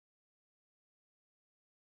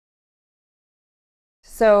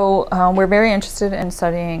So we're very interested in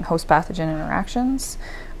studying host pathogen interactions,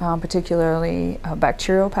 particularly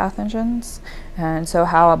bacterial pathogens, and so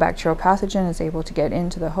how a bacterial pathogen is able to get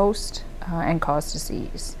into the host and cause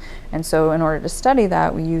disease. And so in order to study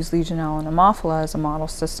that, we use Legionella and Haemophila as a model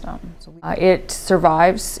system. It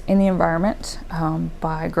survives in the environment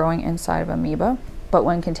by growing inside of amoeba. But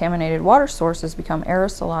when contaminated water sources become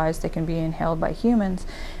aerosolized, they can be inhaled by humans,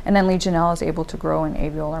 and then Legionella is able to grow in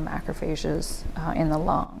alveolar macrophages in the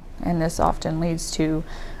lung. And this often leads to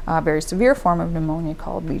a very severe form of pneumonia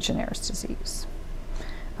called Legionnaire's disease.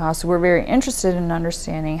 So we're very interested in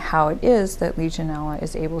understanding how it is that Legionella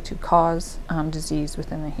is able to cause disease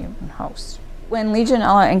within the human host. When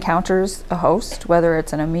Legionella encounters a host, whether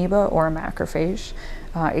it's an amoeba or a macrophage,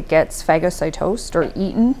 it gets phagocytosed or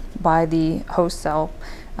eaten by the host cell,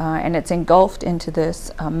 and it's engulfed into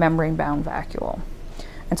this membrane-bound vacuole.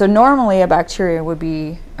 And so normally a bacteria would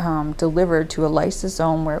be delivered to a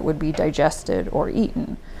lysosome where it would be digested or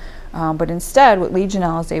eaten. But instead, what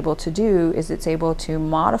Legionella is able to do is it's able to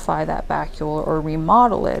modify that vacuole or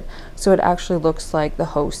remodel it so it actually looks like the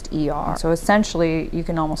host ER. So essentially, you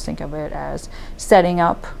can almost think of it as setting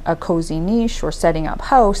up a cozy niche or setting up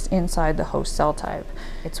house inside the host cell type.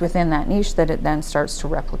 It's within that niche that it then starts to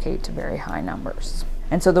replicate to very high numbers.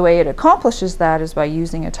 And so the way it accomplishes that is by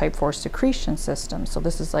using a type 4 secretion system. So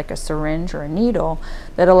this is like a syringe or a needle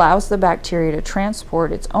that allows the bacteria to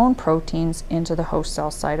transport its own proteins into the host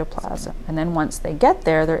cell cytoplasm. And then once they get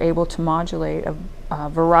there, they're able to modulate a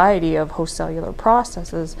variety of host cellular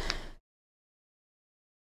processes